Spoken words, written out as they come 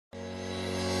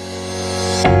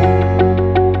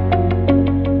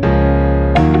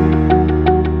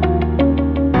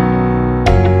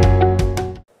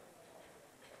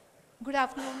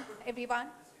everyone.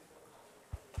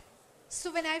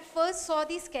 So when I first saw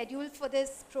the schedule for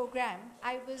this program,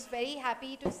 I was very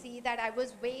happy to see that I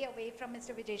was way away from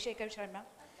Mr. Vijay Shekhar Sharma.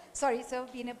 Sorry, sir,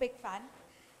 been a big fan.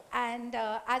 And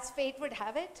as fate would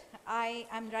have it, I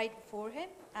am right before him,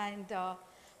 and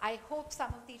I hope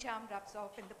some of the charm rubs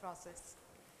off in the process.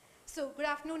 So good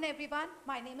afternoon, everyone.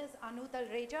 My name is Annu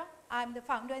Talreja. I'm the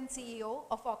founder and CEO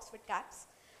of OxfordCaps.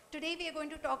 Today we are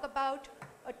going to talk about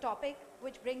a topic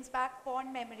which brings back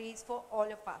fond memories for all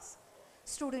of us,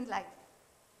 student life.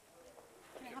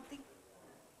 Can I have the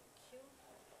cue?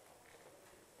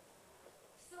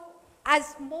 So,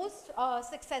 as most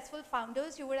successful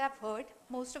founders you would have heard,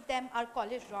 most of them are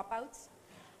college dropouts.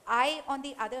 I, on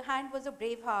the other hand, was a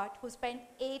brave heart who spent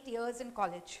 8 years in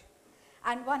college.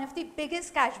 And one of the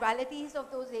biggest casualties of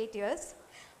those 8 years,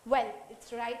 well,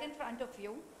 it's right in front of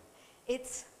you.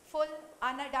 It's full,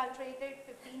 unadulterated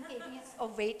 15 kgs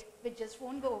of weight, which just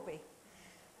won't go away.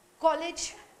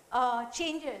 College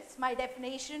changes my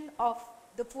definition of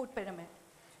the food pyramid.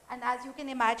 And as you can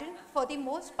imagine, for the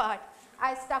most part,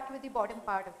 I stuck with the bottom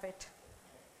part of it.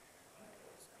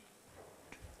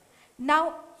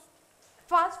 Now,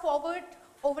 fast forward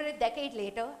over a decade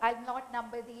later, I'll not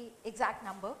number the exact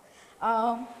number.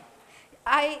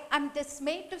 I am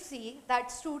dismayed to see that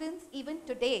students, even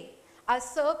today, are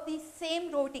served these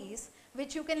same rotis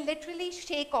which you can literally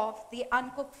shake off the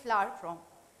uncooked flour from.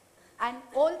 And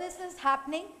all this is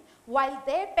happening while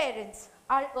their parents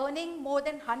are earning more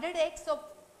than 100x of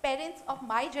parents of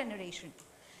my generation.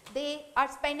 They are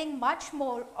spending much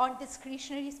more on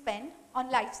discretionary spend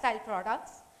on lifestyle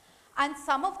products, and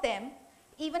some of them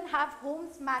even have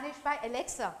homes managed by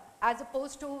Alexa as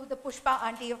opposed to the Pushpa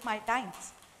auntie of my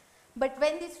times. But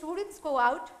when the students go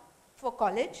out for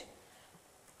college,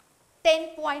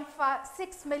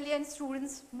 10.6 million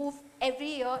students move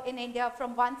every year in India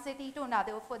from one city to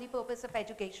another for the purpose of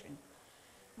education.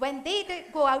 When they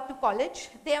go out to college,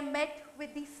 they are met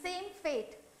with the same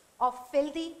fate of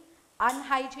filthy,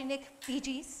 unhygienic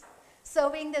PGs,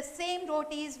 serving the same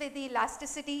rotis with the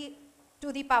elasticity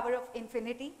to the power of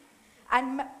infinity,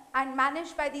 and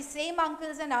managed by the same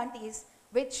uncles and aunties,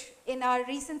 which in our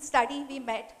recent study we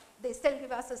met, they still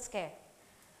give us a scare,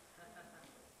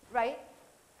 right?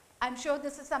 I'm sure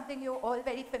this is something you're all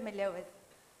very familiar with.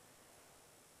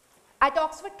 At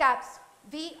OxfordCaps,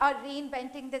 we are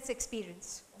reinventing this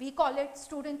experience. We call it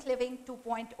Student Living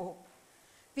 2.0.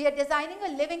 We are designing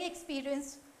a living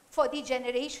experience for the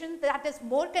generation that is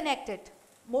more connected,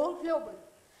 more global,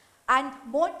 and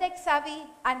more tech savvy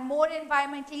and more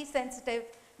environmentally sensitive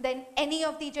than any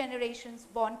of the generations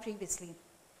born previously.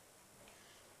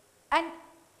 And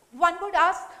one would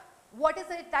ask, what is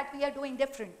it that we are doing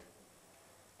different?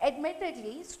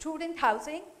 Admittedly, student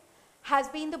housing has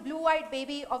been the blue-eyed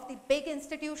baby of the big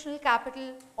institutional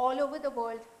capital all over the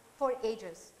world for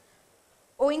ages.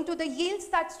 Owing to the yields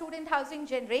that student housing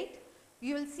generate,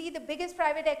 you will see the biggest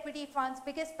private equity funds,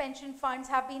 biggest pension funds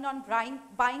have been on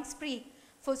buying spree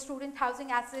for student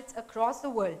housing assets across the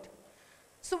world.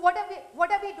 So what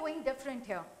are we doing different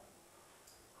here?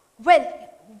 Well,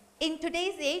 in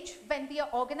today's age, when we are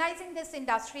organizing this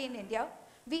industry in India,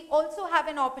 we also have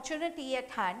an opportunity at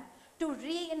hand to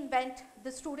reinvent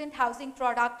the student housing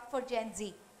product for Gen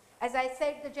Z. As I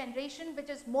said, the generation which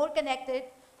is more connected,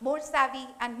 more savvy,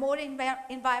 and more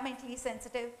environmentally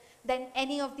sensitive than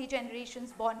any of the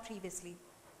generations born previously.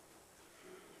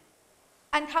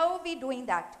 And how are we doing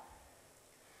that?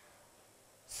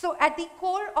 So at the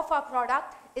core of our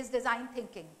product is design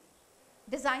thinking.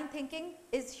 Design thinking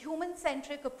is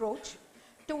human-centric approach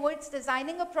towards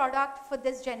designing a product for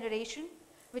this generation,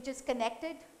 which is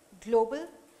connected, global,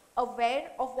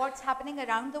 aware of what's happening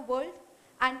around the world,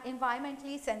 and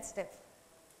environmentally sensitive.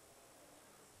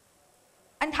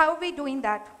 And how are we doing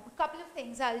that? A couple of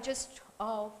things. I'll just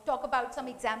talk about some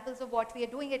examples of what we are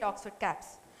doing at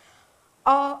OxfordCaps.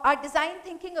 Our design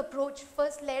thinking approach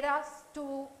first led us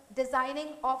to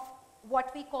designing of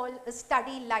what we call a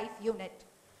study life unit.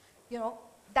 You know,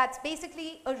 that's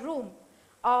basically a room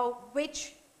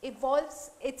which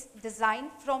evolves its design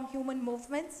from human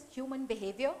movements, human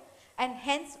behavior, and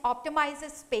hence optimizes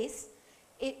space,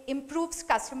 it improves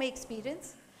customer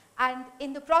experience, and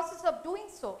in the process of doing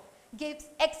so, gives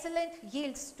excellent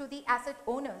yields to the asset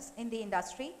owners in the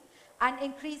industry and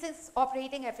increases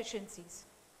operating efficiencies.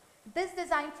 This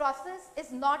design process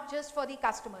is not just for the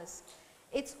customers.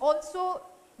 It's also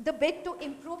the bit to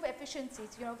improve efficiencies.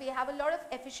 You know, we have a lot of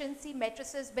efficiency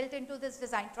matrices built into this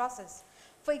design process.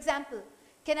 For example,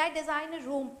 can I design a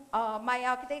room? My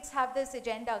architects have this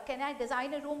agenda. Can I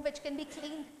design a room which can be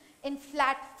cleaned in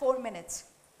flat 4 minutes?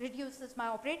 Reduces my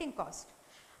operating cost.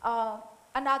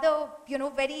 Another,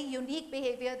 very unique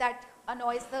behavior that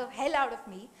annoys the hell out of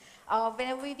me.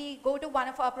 Whenever we go to one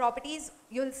of our properties,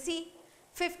 you'll see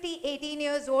 50, 18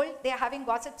 years old, they're having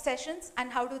gossip sessions,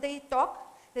 and how do they talk?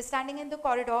 They're standing in the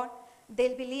corridor,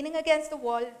 they'll be leaning against the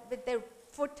wall with their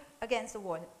foot against the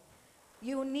wall.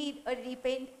 You need a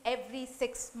repaint every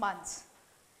 6 months.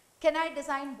 Can I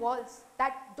design walls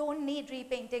that don't need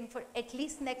repainting for at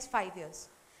least next 5 years?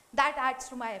 That adds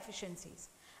to my efficiencies.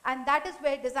 And that is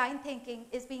where design thinking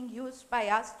is being used by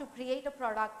us to create a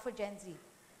product for Gen Z.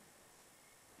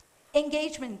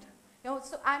 Engagement.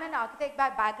 So I'm an architect by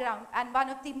background, and one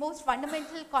of the most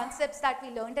fundamental concepts that we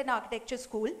learned in architecture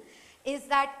school is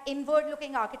that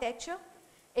inward-looking architecture,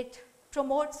 it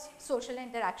promotes social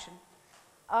interaction.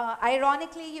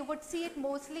 Ironically, you would see it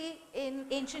mostly in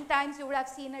ancient times. You would have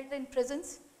seen it in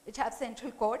prisons, which have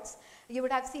central courts. You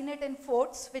would have seen it in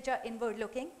forts, which are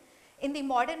inward-looking. In the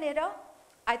modern era,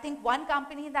 I think one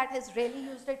company that has really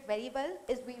used it very well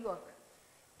is WeWork.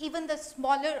 Even the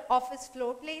smaller office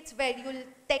floor plates, where you'll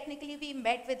technically be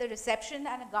met with a reception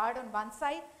and a guard on one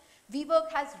side,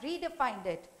 WeWork has redefined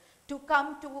it to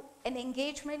come to an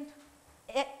engagement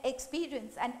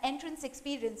experience, an entrance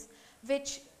experience,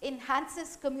 which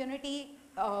enhances community,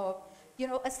 a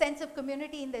sense of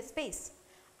community in their space.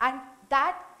 And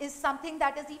that is something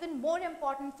that is even more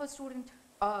important for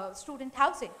student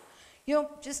housing.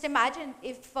 Just imagine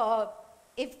if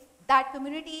that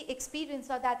community experience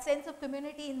or that sense of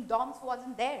community in dorms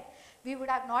wasn't there, we would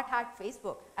have not had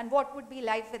Facebook. And what would be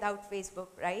life without Facebook,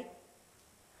 right?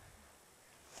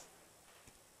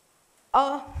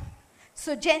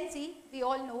 So Gen Z, we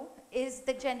all know, is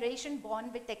the generation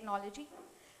born with technology.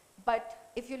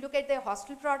 But if you look at their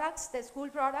hostel products, their school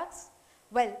products,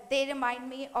 well, they remind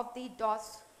me of the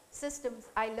DOS systems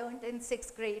I learned in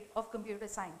 6th grade of computer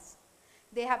science.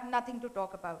 They have nothing to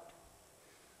talk about.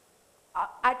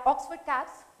 At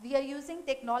OxfordCaps, we are using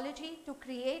technology to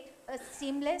create a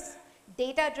seamless,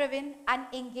 data-driven, and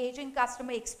engaging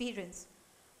customer experience.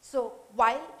 So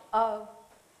while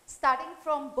starting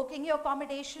from booking your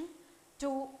accommodation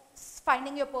to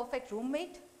finding your perfect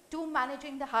roommate to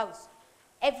managing the house,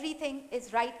 everything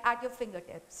is right at your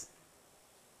fingertips.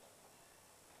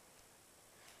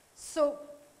 So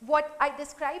what I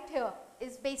described here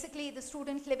is basically the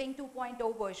student living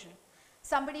 2.0 version.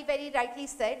 Somebody very rightly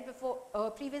said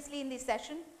previously in this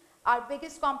session, our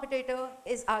biggest competitor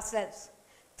is ourselves.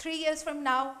 3 years from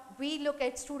now, we look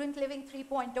at student living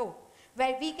 3.0,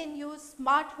 where we can use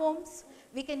smart homes,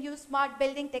 we can use smart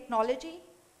building technology,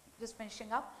 just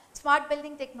finishing up, smart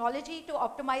building technology to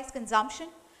optimize consumption.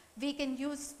 We can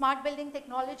use smart building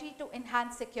technology to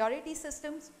enhance security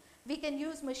systems. We can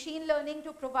use machine learning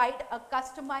to provide a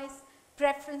customized,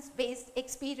 preference-based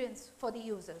experience for the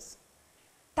users.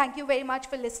 Thank you very much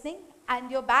for listening. And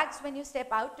your bags, when you step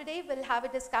out today, will have a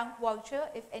discount voucher.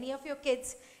 If any of your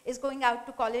kids is going out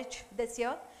to college this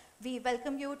year, we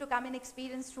welcome you to come and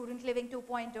experience Student Living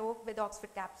 2.0 with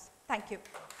OxfordCaps. Thank you.